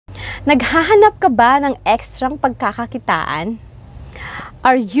Naghahanap ka ba ng ekstrang pagkakakitaan?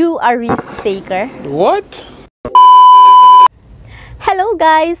 Are you a risk taker? What? Hello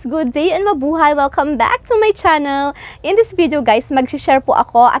guys! Good day and mabuhay! Welcome back to my channel! In this video guys, mag-share po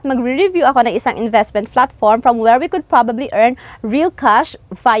ako at magre-review ako ng isang investment platform from where we could probably earn real cash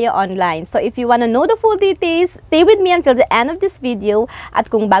via online. So if you wanna know the full details, stay with me until the end of this video.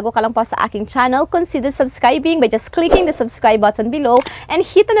 At kung bago ka lang po sa aking channel, consider subscribing by just clicking the subscribe button below and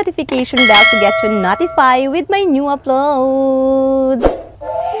hit the notification bell to get you notified with my new uploads.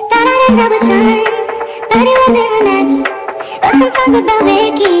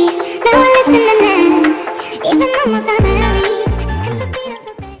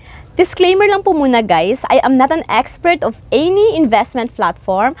 Disclaimer lang po muna guys, I am not an expert of any investment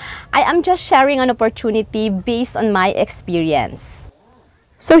platform. I am just sharing an opportunity based on my experience.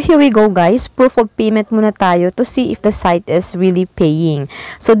 So here we go guys, proof of payment muna tayo to see if the site is really paying.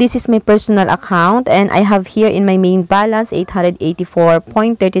 So this is my personal account and I have here in my main balance 884.32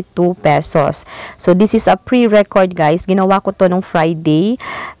 pesos. So this is a pre-record guys. Ginawa ko to nung Friday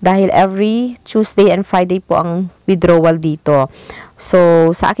dahil every Tuesday and Friday po ang withdrawal dito. So,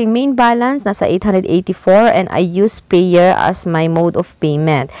 sa aking main balance, nasa 884 and I use Payer as my mode of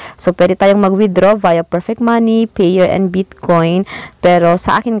payment. So, pwede tayong mag-withdraw via Perfect Money, Payer, and Bitcoin. Pero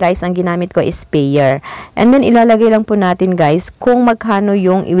sa akin guys, ang ginamit ko is Payer. And then, ilalagay lang po natin guys kung magkano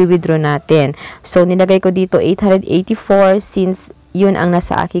yung i-withdraw natin. So, nilagay ko dito 884 since yun ang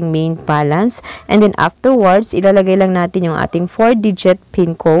nasa aking main balance. And then afterwards, ilalagay lang natin yung ating 4-digit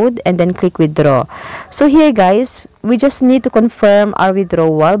PIN code and then click withdraw. So here guys, we just need to confirm our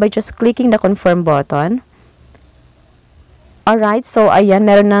withdrawal by just clicking the confirm button. Alright, so ayan,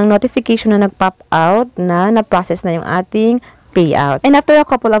 meron ng notification na nag-pop out na na-process na yung ating payout. And after a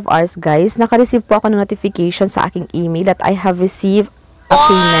couple of hours guys, naka-receive po ako ng notification sa aking email that I have received a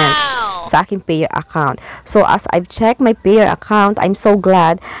payment sa aking Payer account. So, as I've checked my Payer account, I'm so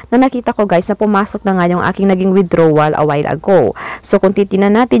glad na nakita ko guys na pumasok na nga yung aking naging withdrawal a while ago. So, kung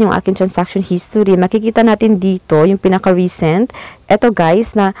titignan natin yung aking transaction history, makikita natin dito yung pinaka-recent. Ito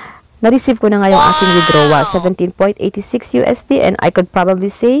guys na na-receive ko na nga yung aking withdrawal, 17.86 USD, and I could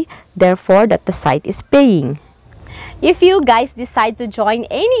probably say, therefore, that the site is paying. If you guys decide to join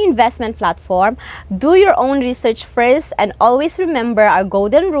any investment platform, do your own research first and always remember our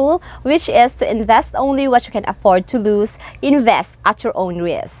golden rule, which is to invest only what you can afford to lose. Invest at your own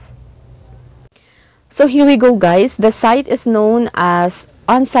risk. So here we go guys. The site is known as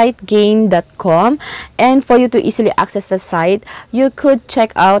Onsitegain.com, and for you to easily access the site, you could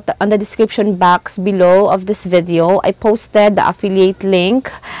check out on the description box below of this video. I posted the affiliate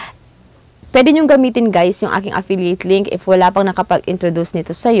link. Pwede nyong gamitin guys yung aking affiliate link if wala pang nakapag-introduce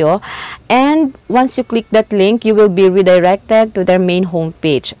nito sa'yo. And once you click that link, you will be redirected to their main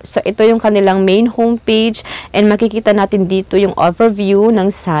homepage. So ito yung kanilang main homepage and makikita natin dito yung overview ng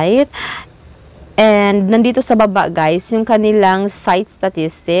site. And nandito sa baba guys, yung kanilang site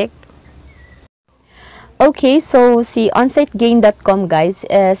statistic. Okay, so si Onsitegain.com guys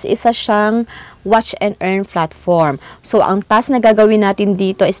is isa siyang watch and earn platform. So ang task na gagawin natin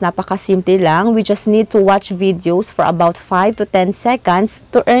dito is napakasimple lang. We just need to watch videos for about 5 to 10 seconds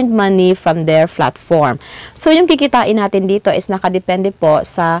to earn money from their platform. So yung kikitain natin dito is nakadepende po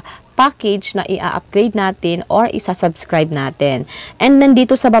sa package na i-upgrade natin or isa-subscribe natin. And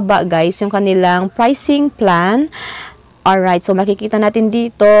nandito sa baba guys, yung kanilang pricing plan. Alright, so makikita natin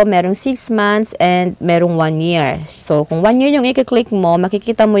dito, merong 6 months and merong 1 year. So, kung 1 year yung i-click mo,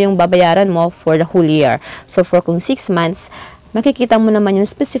 makikita mo yung babayaran mo for the whole year. So, for kung 6 months, makikita mo naman yung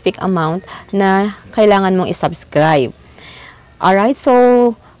specific amount na kailangan mong i-subscribe. Alright,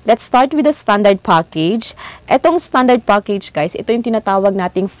 so let's start with the standard package. Etong standard package guys, ito yung tinatawag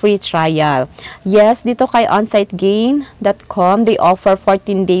nating free trial. Yes, dito kay Onsitegain.com, they offer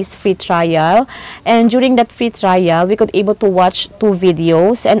 14 days free trial. And during that free trial, we could able to watch 2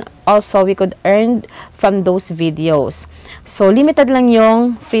 videos and also we could earn from those videos. So, limited lang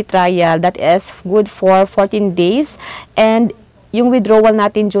yung free trial. That is good for 14 days. And yung withdrawal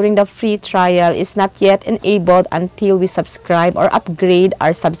natin during the free trial is not yet enabled until we subscribe or upgrade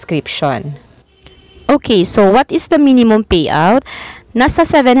our subscription. Okay, so what is the minimum payout? Nasa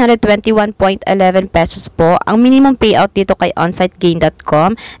 721.11 pesos po ang minimum payout dito kay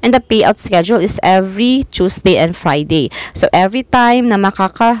Onsitegain.com, and the payout schedule is every Tuesday and Friday. So every time na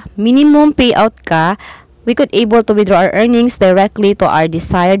makaka-minimum payout ka we could able to withdraw our earnings directly to our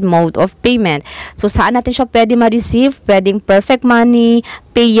desired mode of payment. So, saan natin siya pwede ma-receive? Pwedeng perfect money,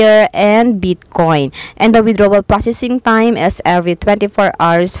 Payer, and Bitcoin. And the withdrawal processing time is every 24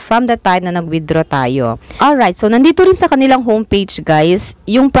 hours from the time na nag-withdraw tayo. Alright, so nandito rin sa kanilang homepage guys,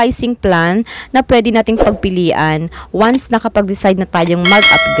 yung pricing plan na pwede nating pagpilian once nakapag-decide na tayong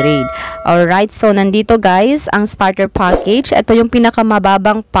mag-upgrade. Alright, so nandito guys, ang starter package. Ito yung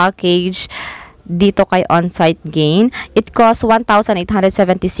pinakamababang package dito kay Onsitegain. It costs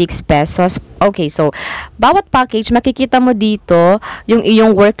 1,876 pesos. Okay, so bawat package makikita mo dito yung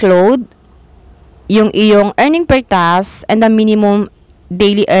iyong workload, yung iyong earning per task, and the minimum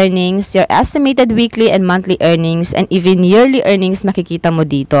daily earnings, your estimated weekly and monthly earnings, and even yearly earnings makikita mo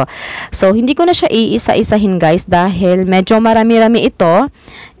dito. So, hindi ko na siya iisa-isahin guys dahil medyo marami-rami ito.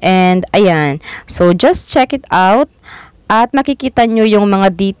 And, ayan. So, just check it out. At makikita nyo yung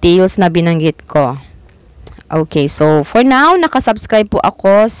mga details na binanggit ko. Okay, so for now, nakasubscribe po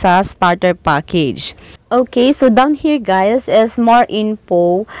ako sa starter package. Okay, so down here guys is more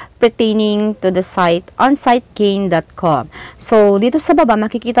info pertaining to the site onsitegain.com. So dito sa baba,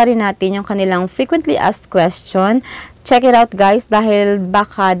 makikita rin natin yung kanilang frequently asked question. Check it out guys dahil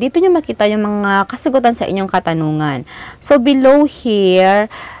baka dito nyo makita yung mga kasagutan sa inyong katanungan. So below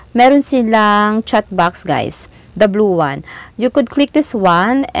here, meron silang chat box guys. The blue one. You could click this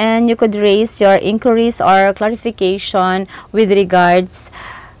one and you could raise your inquiries or clarification with regards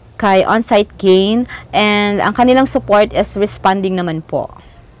kay Onsitegain, and ang kanilang support is responding naman po.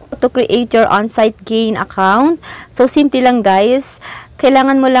 To create your Onsitegain account, so simple lang guys.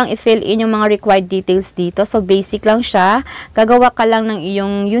 Kailangan mo lang i-fill in yung mga required details dito. So basic lang siya. Gagawa ka lang ng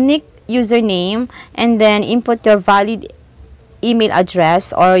iyong unique username and then input your valid email address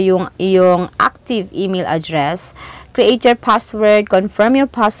or yung active email address. Create your password, confirm your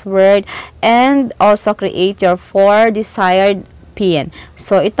password, and also create your 4 desired PIN.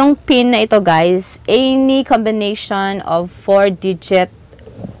 So, itong PIN na ito guys, any combination of 4-digit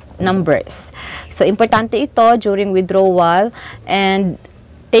numbers. So, importante ito during withdrawal, and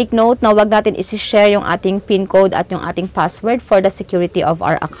take note na wag natin isi-share yung ating PIN code at yung ating password for the security of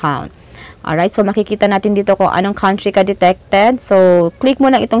our account. Alright, so makikita natin dito kung anong country ka detected. So, click mo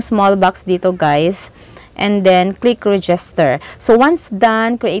lang itong small box dito guys. And then, click register. So, once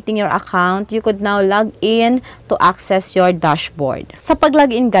done creating your account, you could now log in to access your dashboard. Sa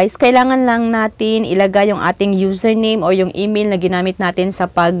pag-login guys, kailangan lang natin ilagay yung ating username or yung email na ginamit natin sa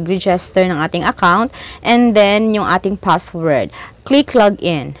pag-register ng ating account. And then, yung ating password. Click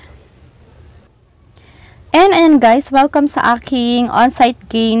login. And ayan guys, welcome sa aking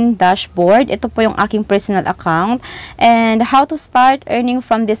Onsitegain dashboard. Ito po yung aking personal account. And how to start earning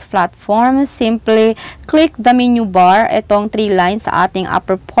from this platform, simply click the menu bar, itong 3 lines sa ating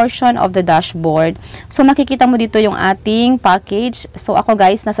upper portion of the dashboard. So makikita mo dito yung ating package. So ako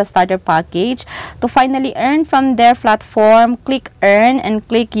guys, nasa starter package. To finally earn from their platform, click earn and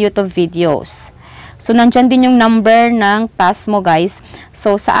click YouTube videos. So, nandyan din yung number ng task mo, guys.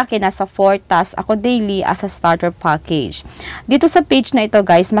 So, sa akin, nasa 4 tasks ako daily as a starter package. Dito sa page na ito,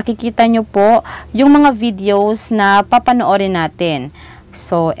 guys, makikita nyo po yung mga videos na papanoorin natin.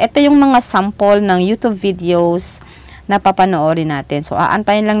 So, ito yung mga sample ng YouTube videos na papanoorin natin. So,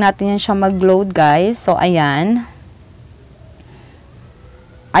 aantayin lang natin yan siya mag-load, guys. So, ayan.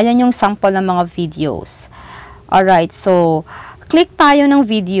 Ayan yung sample ng mga videos. Alright, so, click tayo ng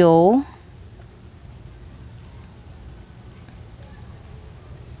video.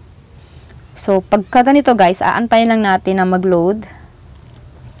 So, pagka ganito guys, aantayin lang natin na mag-load.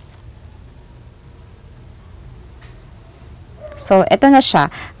 So, eto na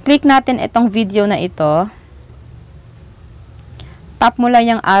siya. Click natin itong video na ito. Tap mo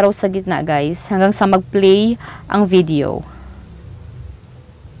lang yung arrow sa gitna guys, hanggang sa mag-play ang video.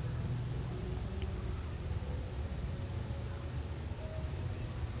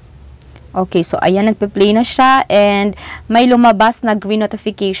 Okay, so ayan, nagpe-play na siya and may lumabas na green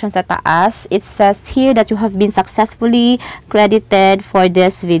notification sa taas. It says here that you have been successfully credited for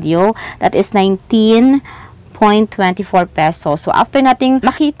this video. That is 19.24 pesos. So after nating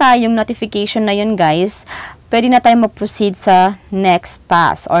makita yung notification na yun guys, pwede na tayo mag-proceed sa next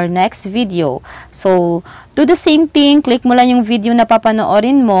task or next video. So do the same thing, click mo lang yung video na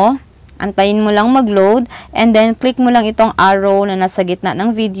papanoorin mo. Antayin mo lang mag-load, and then click mo lang itong arrow na nasa gitna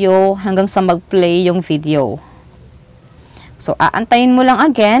ng video hanggang sa mag-play yung video. So, aantayin mo lang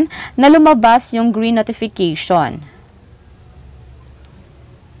again na lumabas yung green notification.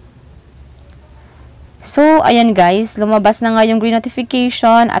 So, ayan guys, lumabas na nga yung green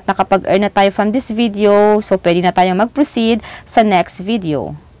notification at nakapag-earn na tayo from this video. So, pwede na tayong mag-proceed sa next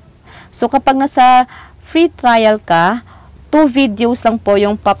video. So, kapag nasa free trial ka, 2 videos lang po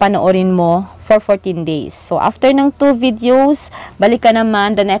yung papanoorin mo for 14 days. So, after ng 2 videos, balik ka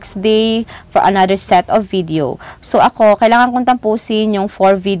naman the next day for another set of video. So, ako, kailangan kong tampusin yung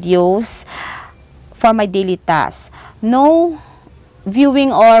 4 videos for my daily task. No viewing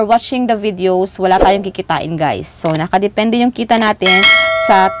or watching the videos, wala tayong kikitain, guys. So, nakadepende yung kita natin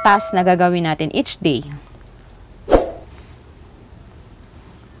sa task na gagawin natin each day.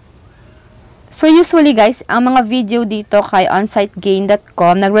 So, usually guys, ang mga video dito kay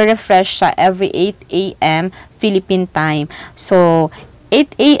Onsitegain.com, nagre-refresh siya every 8 AM Philippine time. So,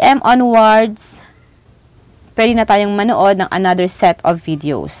 8 AM onwards, pwede na tayong manood ng another set of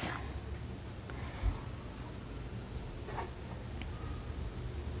videos.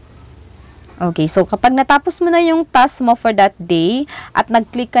 Okay, so kapag natapos mo na yung task mo for that day at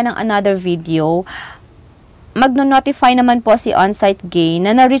nag-click ka ng another video, magno-notify naman po si Onsitegain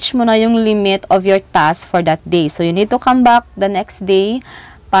na na-reach mo na yung limit of your task for that day. So, you need to come back the next day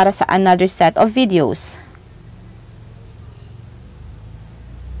para sa another set of videos.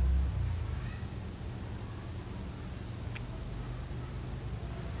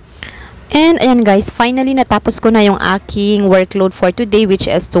 And ayan guys, finally natapos ko na yung aking workload for today,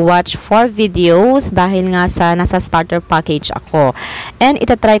 which is to watch 4 videos dahil nga sa nasa starter package ako. And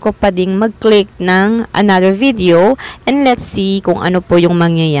itatry ko pa ding mag-click ng another video and let's see kung ano po yung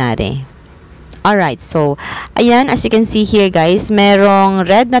mangyayari. Alright, so ayan, as you can see here guys, merong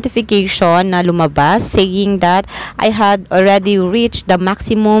red notification na lumabas saying that I had already reached the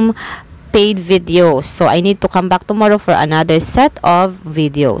maximum paid videos. So I need to come back tomorrow for another set of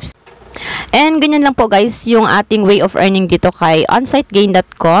videos. And ganyan lang po guys yung ating way of earning dito kay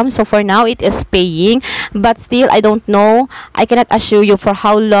Onsitegain.com. So for now, it is paying. But still, I don't know. I cannot assure you for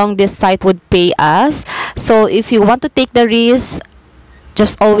how long this site would pay us. So if you want to take the risk,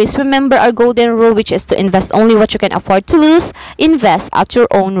 just always remember our golden rule, which is to invest only what you can afford to lose. Invest at your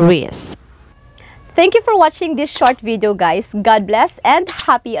own risk. Thank you for watching this short video guys. God bless and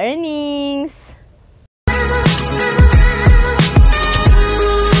happy earnings!